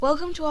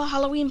Welcome to our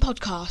Halloween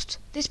podcast.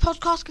 This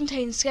podcast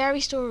contains scary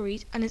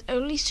stories and is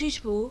only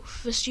suitable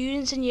for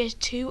students in years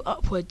 2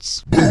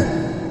 upwards.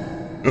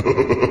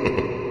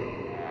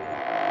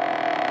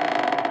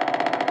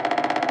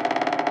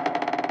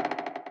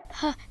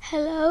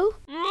 Hello?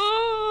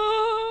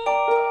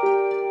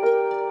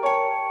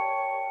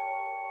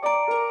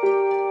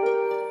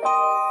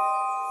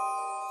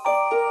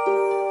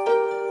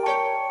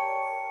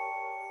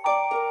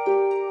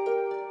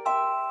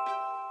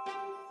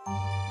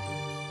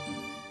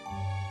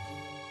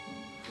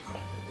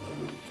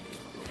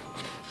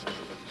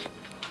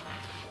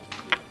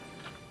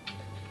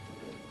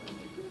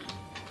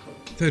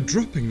 They're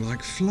dropping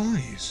like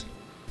flies.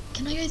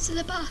 Can I go to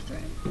the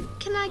bathroom?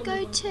 Can I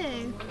go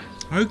too?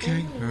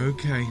 Okay.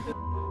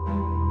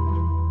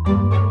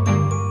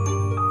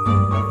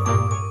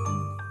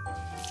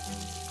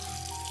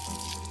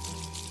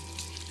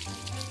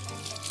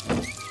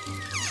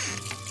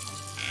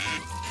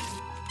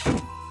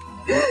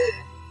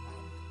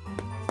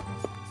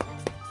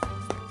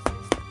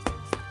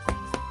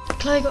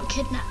 Chloe got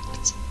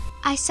kidnapped.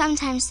 I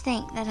sometimes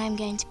think that I'm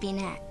going to be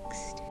next.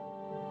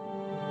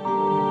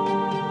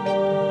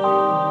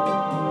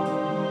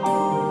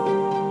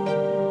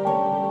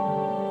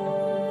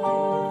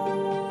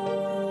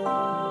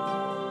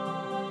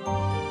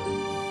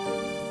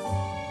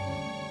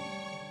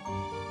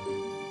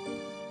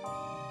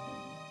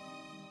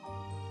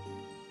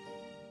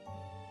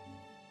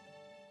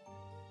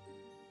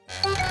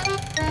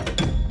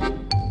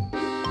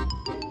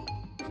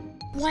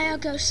 Why are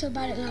girls so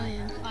bad at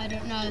lying? I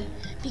don't know.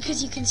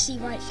 Because you can see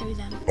right through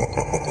them.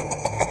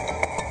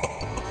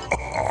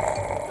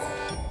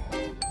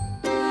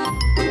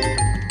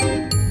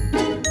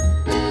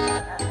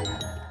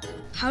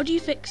 How do you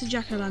fix a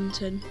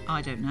jack-o'-lantern?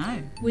 I don't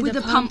know. With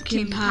a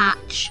pumpkin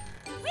patch.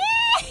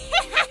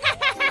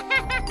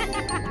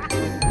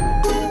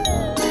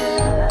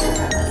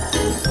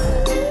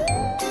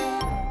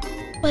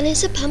 When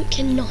is a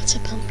pumpkin not a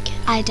pumpkin?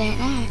 I don't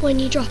know. When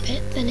you drop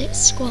it, then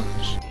it's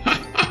squash.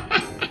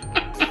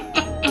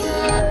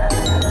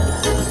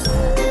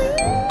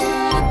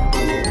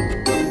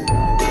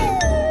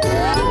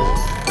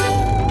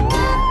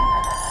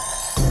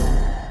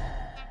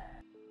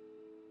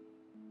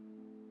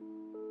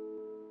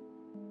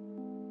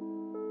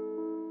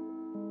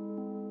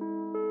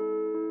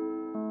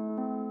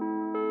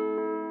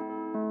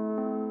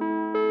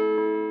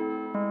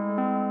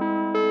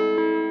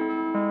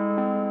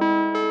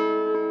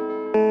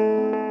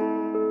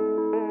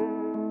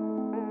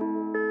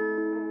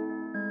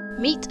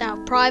 Meet our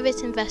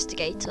private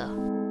investigator.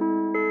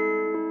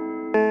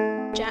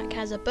 Jack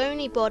has a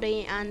bony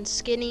body and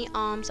skinny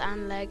arms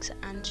and legs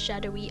and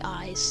shadowy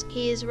eyes.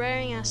 He is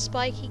wearing a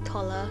spiky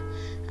collar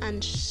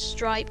and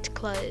striped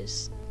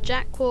clothes.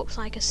 Jack walks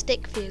like a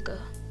stick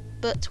figure,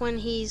 but when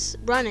he's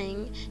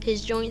running,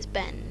 his joints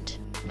bend.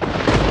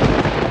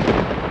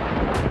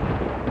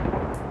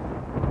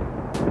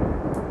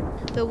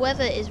 The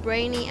weather is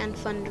rainy and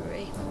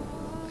thundery.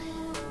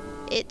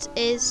 It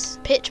is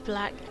pitch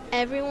black.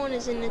 Everyone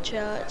is in the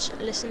church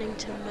listening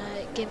to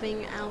Mayor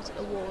giving out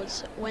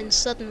awards when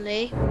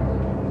suddenly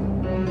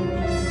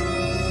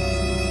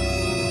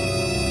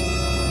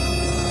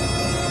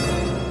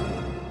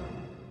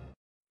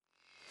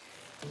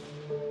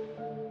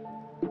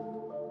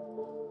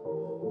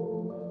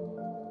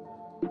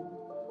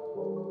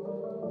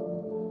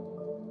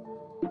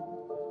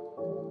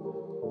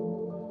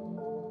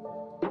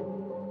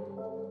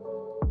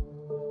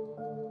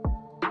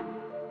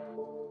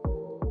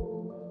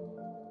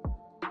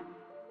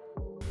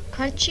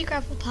Crunchy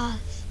gravel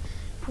path,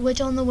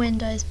 wood on the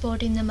windows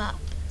boarding them up,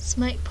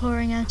 smoke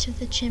pouring out of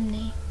the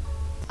chimney.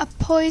 A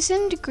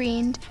poisoned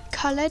green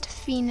coloured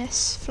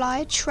Venus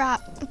fly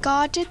trap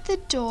guarded the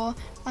door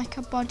like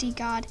a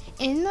bodyguard.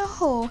 In the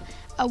hall,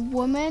 a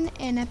woman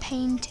in a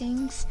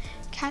painting's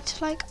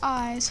cat-like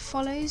eyes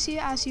follows you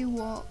as you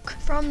walk.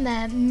 From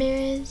there,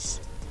 mirrors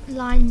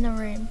line the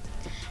room,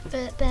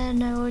 but they're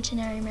no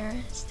ordinary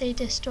mirrors. They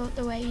distort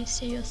the way you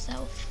see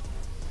yourself.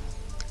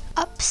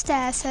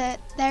 Upstairs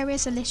there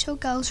is a little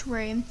girl's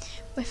room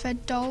with a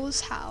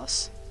doll's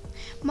house,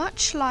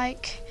 much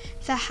like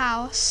the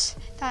house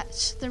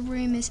that the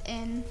room is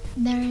in.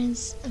 There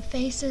is a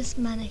faceless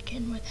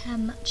mannequin with hair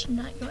matching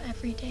like your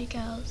everyday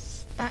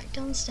girl's. Back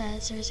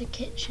downstairs there is a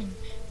kitchen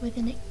with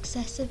an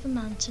excessive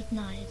amount of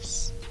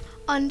knives.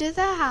 Under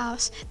the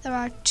house there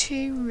are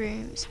 2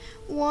 rooms.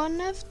 One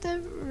of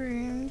the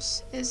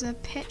rooms is a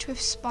pit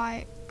with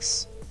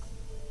spikes.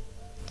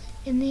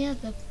 In the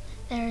other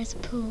there is a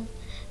pool,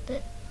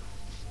 but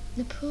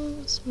the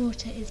pool's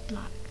water is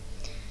black.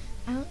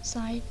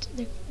 Outside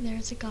there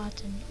is a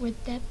garden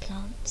with dead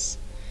plants,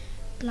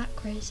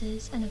 black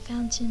roses and a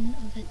fountain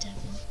of the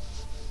devil.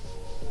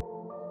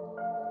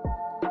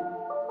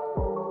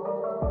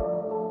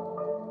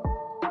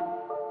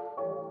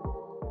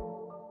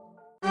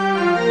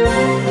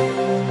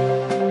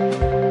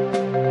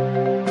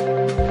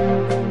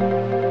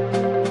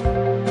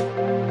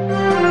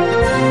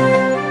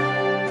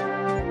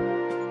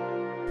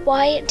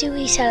 Why do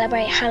we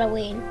celebrate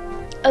Halloween?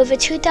 Over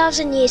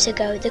 2,000 years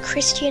ago, the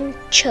Christian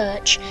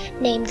Church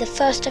named the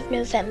 1st of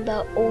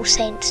November All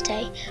Saints'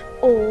 Day,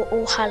 or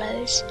All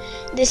Hallows.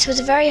 This was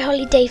a very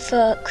holy day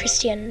for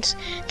Christians.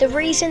 The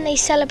reason they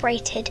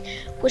celebrated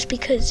was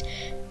because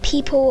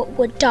people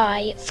would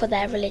die for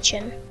their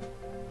religion.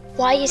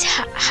 Why is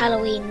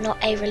Halloween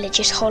not a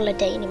religious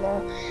holiday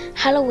anymore?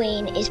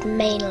 Halloween is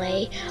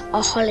mainly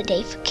a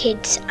holiday for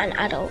kids and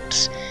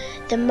adults.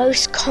 The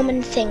most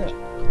common thing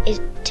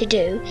to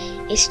do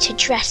is to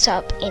dress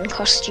up in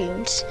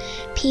costumes.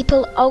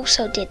 People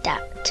also did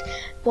that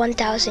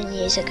 1,000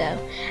 years ago,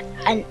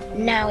 and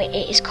now it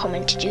is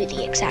common to do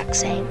the exact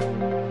same.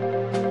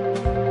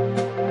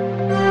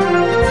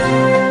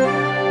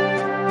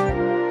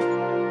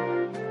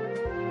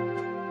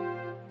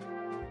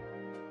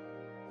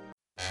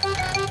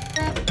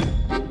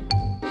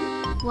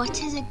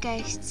 What is a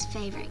ghost's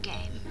favourite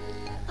game?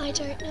 I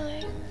don't know.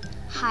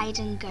 Hide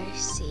and go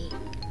seek.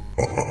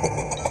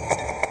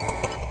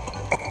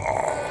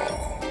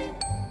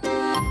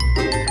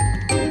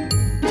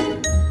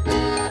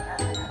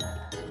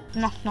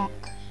 Knock knock.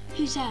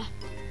 Who's there?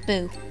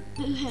 Boo.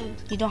 Boo who?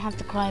 You don't have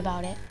to cry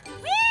about it.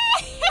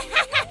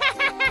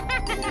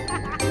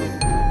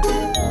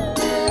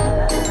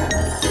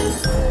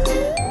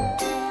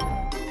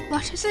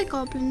 What is a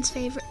goblin's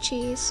favourite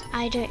cheese?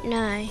 I don't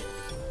know.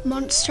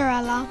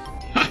 Mozzarella.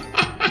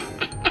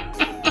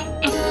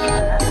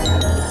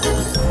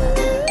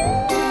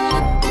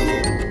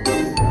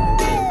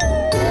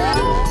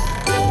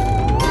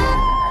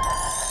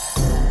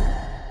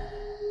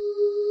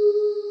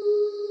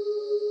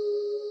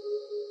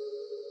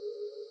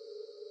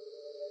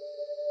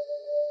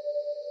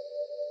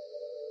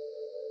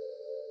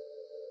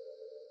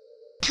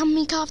 Can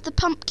we carve the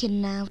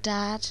pumpkin now,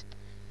 Dad?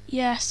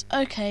 Yes,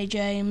 okay,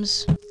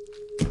 James.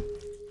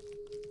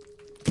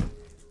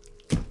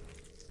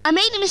 I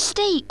made a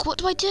mistake. What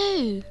do I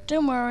do?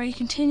 Don't worry,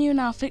 continue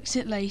and I'll fix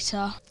it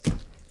later.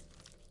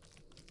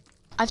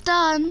 I've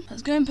done.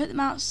 Let's go and put them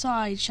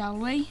outside, shall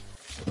we?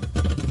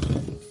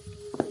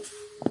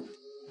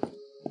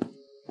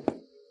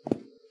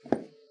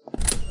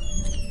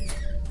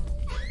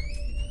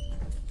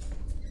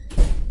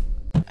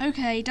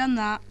 Okay, done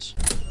that.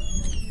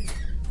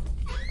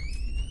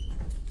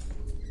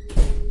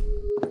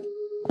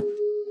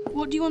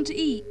 What do you want to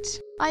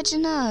eat? I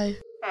don't know.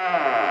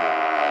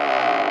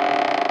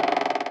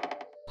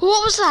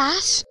 What was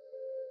that?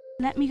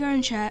 Let me go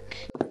and check.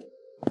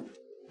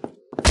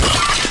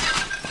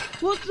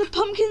 What? The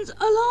pumpkin's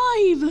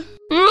alive!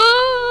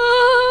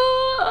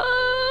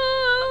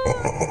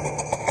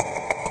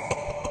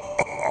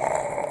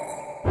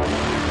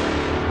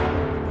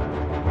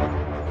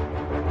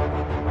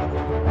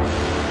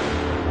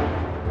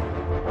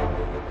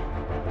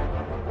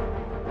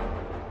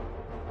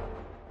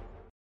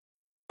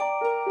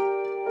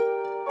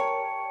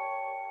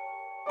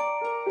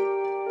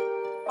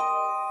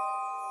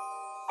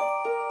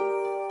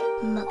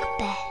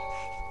 Macbeth.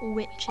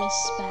 Witch's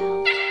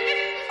spell.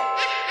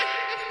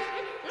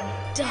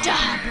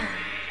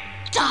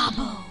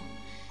 Double,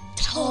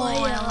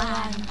 toil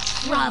and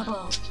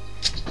trouble,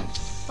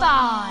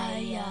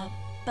 fire,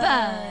 burn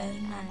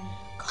and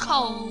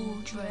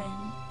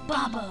cauldron,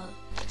 bubble,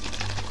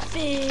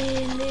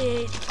 fill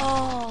it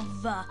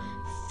of a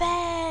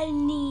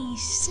fenny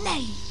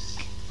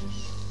snake,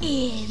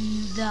 in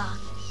the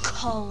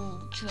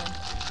cauldron,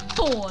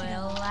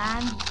 boil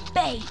and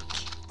bake.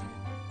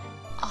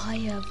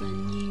 Eye of a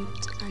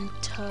newt and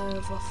toe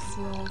of a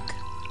frog,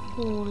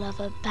 paw of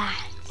a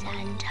bat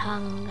and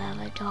tongue of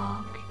a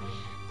dog,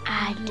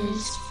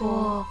 adder's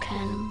fork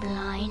and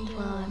blind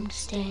worm's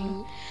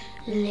sting,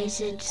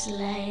 lizard's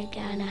leg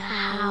and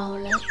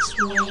howlet's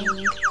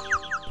wing.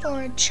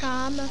 For a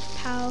charm of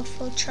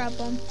powerful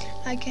trouble,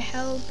 like a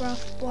hell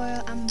broth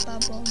boil and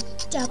bubble.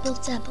 Double,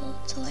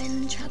 toil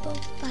and trouble,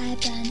 fire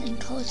burn and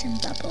cauldron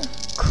bubble.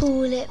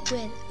 Cool it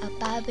with a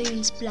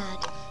baboon's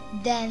blood,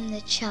 then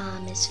the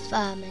charm is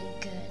firm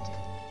and good.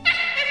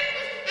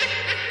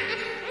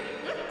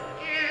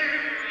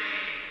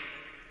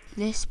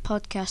 This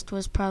podcast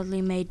was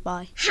proudly made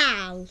by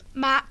Hal,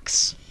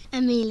 Max,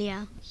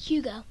 Amelia,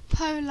 Hugo,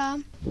 Polar.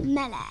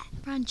 Mele,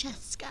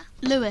 Francesca.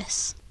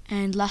 Lewis.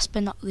 and last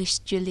but not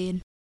least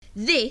Julian.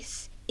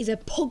 This is a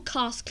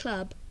Podcast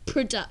Club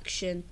production.